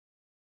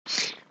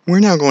We're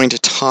now going to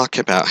talk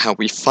about how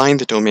we find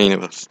the domain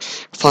of a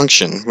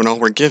function when all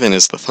we're given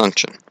is the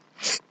function.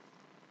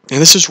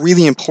 And this is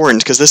really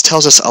important because this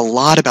tells us a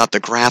lot about the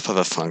graph of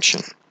a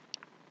function.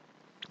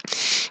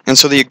 And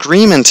so the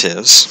agreement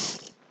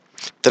is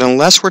that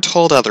unless we're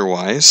told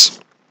otherwise,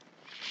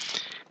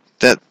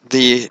 that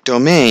the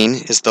domain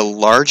is the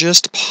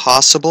largest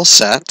possible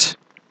set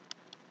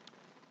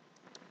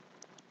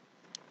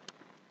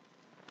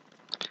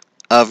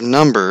of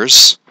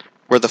numbers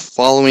where the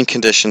following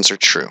conditions are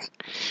true.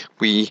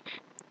 We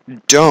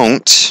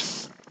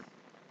don't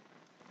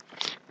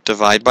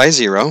divide by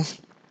 0,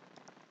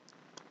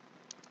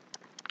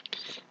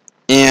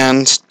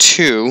 and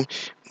 2,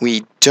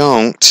 we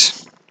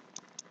don't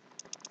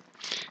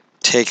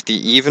take the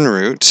even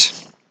root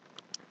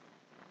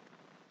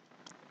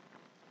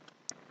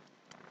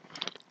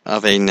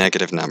of a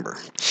negative number.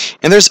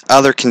 And there's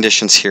other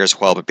conditions here as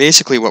well, but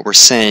basically what we're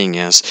saying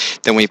is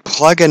that when we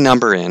plug a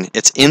number in,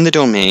 it's in the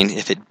domain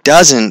if it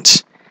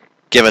doesn't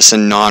give us a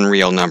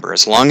non-real number.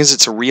 As long as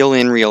it's a real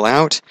in, real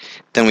out,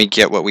 then we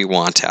get what we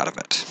want out of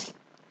it.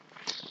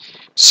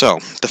 So,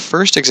 the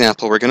first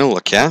example we're going to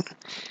look at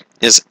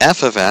is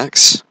f of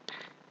x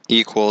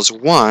equals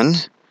 1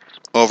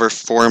 over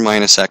 4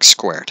 minus x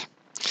squared.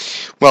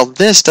 Well,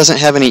 this doesn't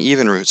have any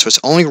even roots, so it's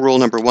only rule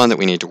number 1 that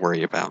we need to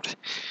worry about.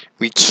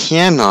 We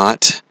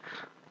cannot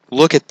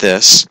look at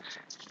this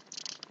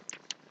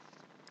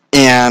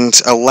and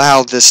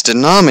allow this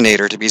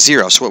denominator to be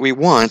 0. So what we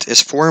want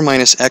is 4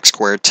 minus x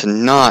squared to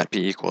not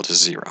be equal to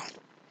 0.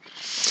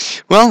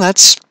 Well,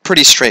 that's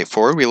pretty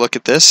straightforward. We look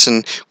at this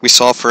and we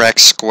solve for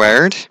x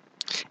squared.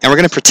 And we're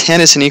going to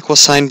pretend it's an equal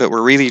sign, but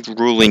we're really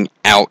ruling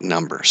out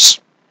numbers.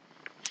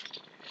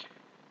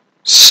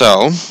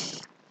 So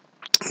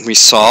we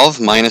solve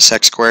minus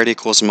x squared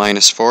equals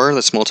minus 4.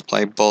 Let's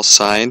multiply both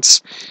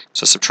sides.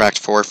 So subtract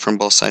 4 from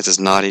both sides is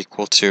not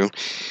equal to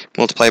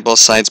multiply both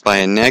sides by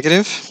a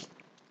negative.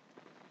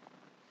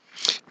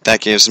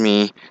 That gives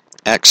me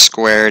x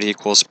squared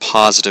equals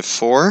positive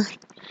 4.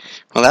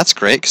 Well, that's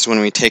great, because when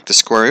we take the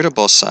square root of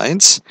both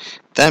sides,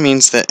 that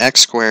means that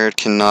x squared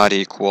cannot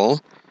equal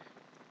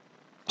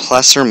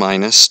plus or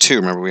minus 2.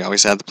 Remember, we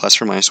always add the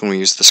plus or minus when we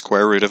use the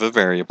square root of a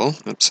variable.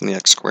 Oops, and the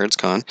x squared's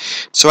gone.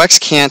 So x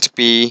can't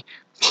be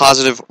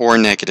positive or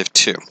negative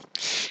 2.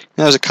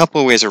 Now, there's a couple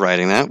of ways of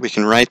writing that. We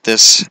can write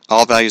this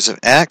all values of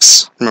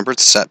x, remember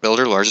it's set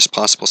builder, largest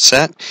possible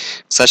set,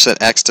 such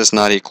that x does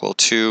not equal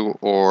 2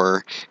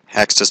 or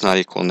x does not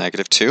equal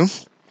negative 2.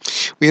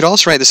 We could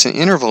also write this in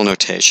interval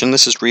notation.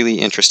 This is really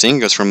interesting. It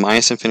goes from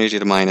minus infinity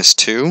to minus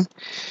 2,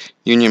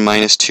 union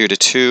minus 2 to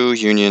 2,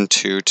 union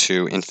 2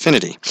 to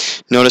infinity.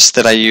 Notice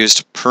that I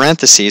used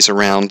parentheses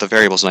around the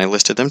variables and I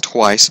listed them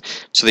twice,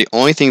 so the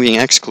only thing being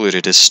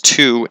excluded is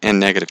 2 and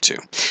negative 2.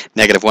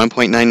 Negative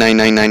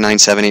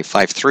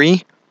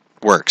 1.999997853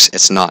 works.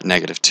 It's not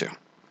negative 2.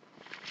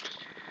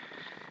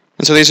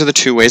 And so these are the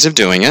two ways of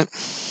doing it.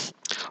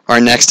 Our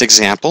next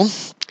example,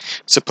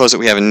 suppose that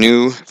we have a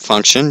new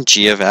function,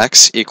 g of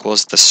x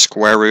equals the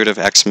square root of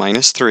x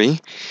minus 3,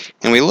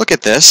 and we look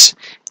at this,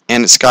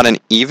 and it's got an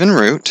even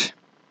root,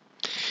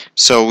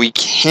 so we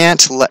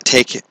can't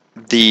take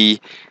the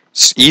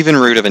even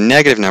root of a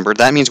negative number.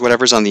 That means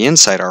whatever's on the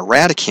inside, our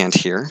radicand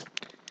here,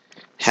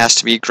 has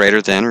to be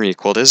greater than or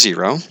equal to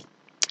 0.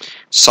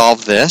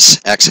 Solve this,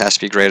 x has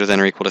to be greater than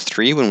or equal to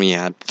 3 when we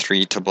add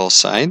 3 to both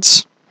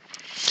sides.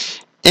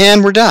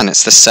 And we're done.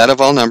 It's the set of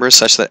all numbers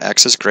such that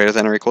x is greater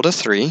than or equal to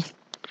 3.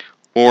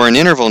 Or in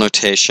interval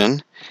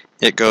notation,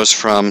 it goes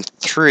from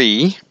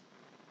 3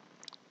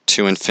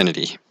 to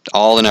infinity.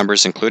 All the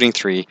numbers, including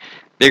 3,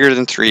 bigger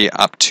than 3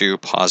 up to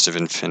positive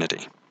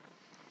infinity.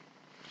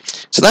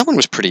 So that one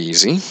was pretty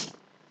easy.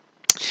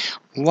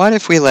 What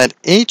if we let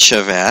h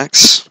of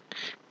x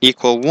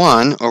equal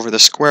 1 over the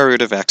square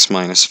root of x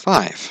minus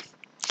 5?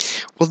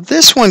 Well,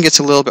 this one gets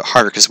a little bit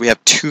harder because we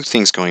have two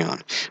things going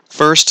on.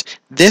 First,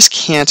 this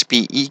can't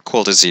be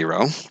equal to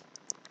 0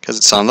 because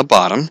it's on the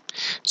bottom.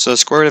 So the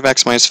square root of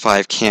x minus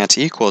 5 can't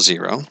equal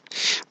 0.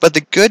 But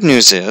the good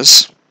news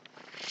is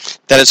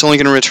that it's only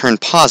going to return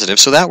positive,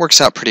 so that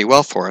works out pretty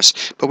well for us.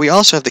 But we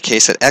also have the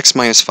case that x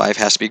minus 5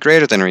 has to be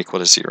greater than or equal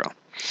to 0.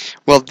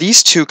 Well,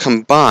 these two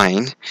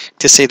combine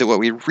to say that what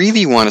we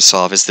really want to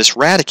solve is this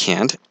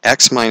radicand,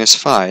 x minus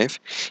 5,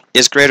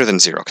 is greater than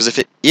 0. Because if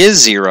it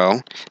is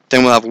 0,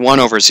 then we'll have 1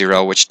 over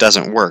 0, which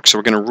doesn't work. So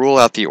we're going to rule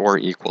out the or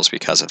equals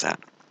because of that.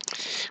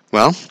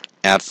 Well,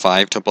 add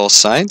 5 to both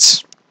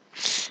sides,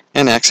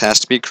 and x has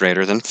to be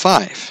greater than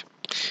 5.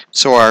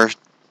 So our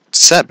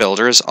set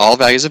builder is all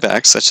values of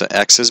x such that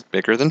x is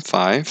bigger than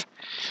 5,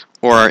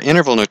 or our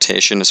interval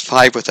notation is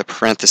 5 with a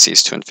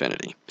parentheses to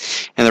infinity.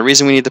 And the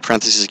reason we need the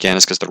parentheses again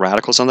is because the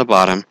radical's on the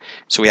bottom,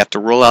 so we have to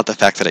rule out the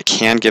fact that it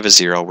can give a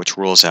 0, which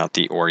rules out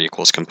the or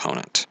equals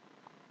component.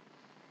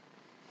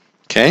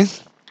 Okay,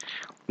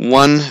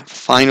 one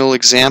final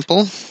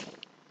example.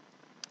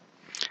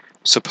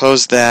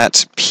 Suppose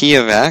that p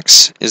of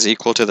x is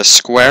equal to the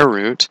square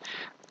root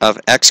of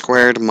x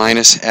squared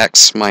minus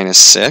x minus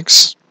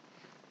 6.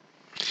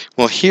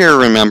 Well, here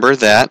remember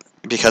that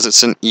because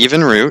it's an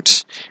even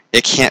root,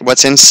 it can't.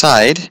 What's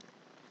inside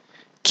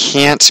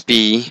can't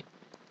be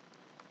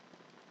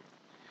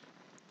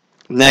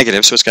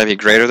negative, so it's got to be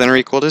greater than or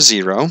equal to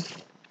 0.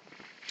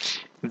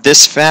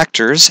 This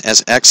factors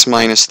as x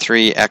minus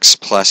 3, x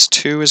plus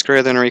 2 is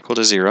greater than or equal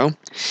to 0.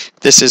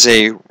 This is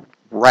a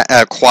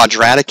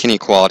quadratic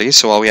inequality,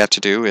 so all we have to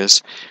do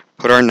is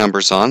put our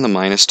numbers on, the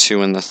minus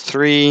 2 and the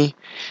 3.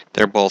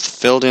 They're both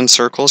filled in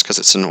circles because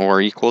it's an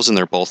or equals and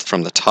they're both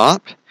from the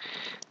top.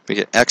 We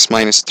get x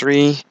minus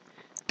 3,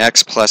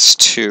 x plus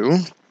 2,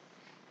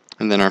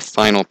 and then our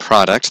final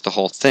product, the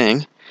whole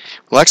thing.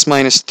 Well, x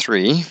minus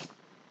 3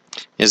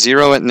 is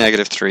 0 at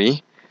negative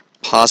 3,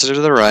 positive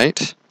to the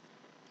right,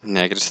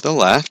 negative to the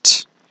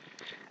left.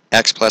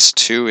 X plus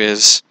 2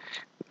 is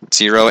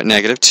 0 at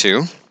negative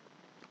 2,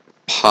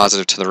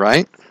 positive to the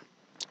right,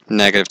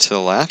 negative to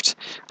the left.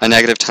 A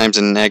negative times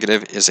a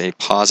negative is a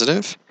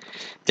positive.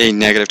 A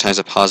negative times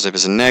a positive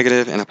is a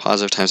negative, and a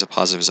positive times a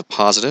positive is a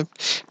positive.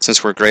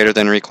 Since we're greater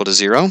than or equal to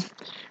 0,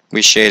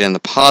 we shade in the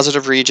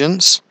positive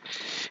regions.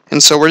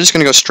 And so we're just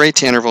going to go straight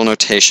to interval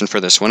notation for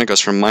this one. It goes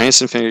from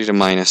minus infinity to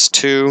minus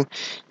 2,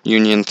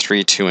 union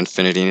 3 to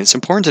infinity. And it's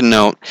important to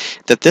note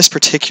that this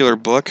particular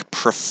book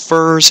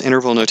prefers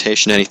interval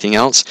notation to anything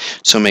else,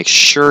 so make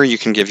sure you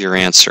can give your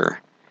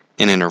answer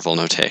in interval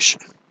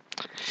notation.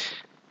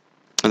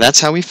 And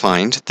that's how we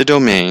find the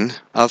domain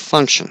of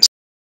functions.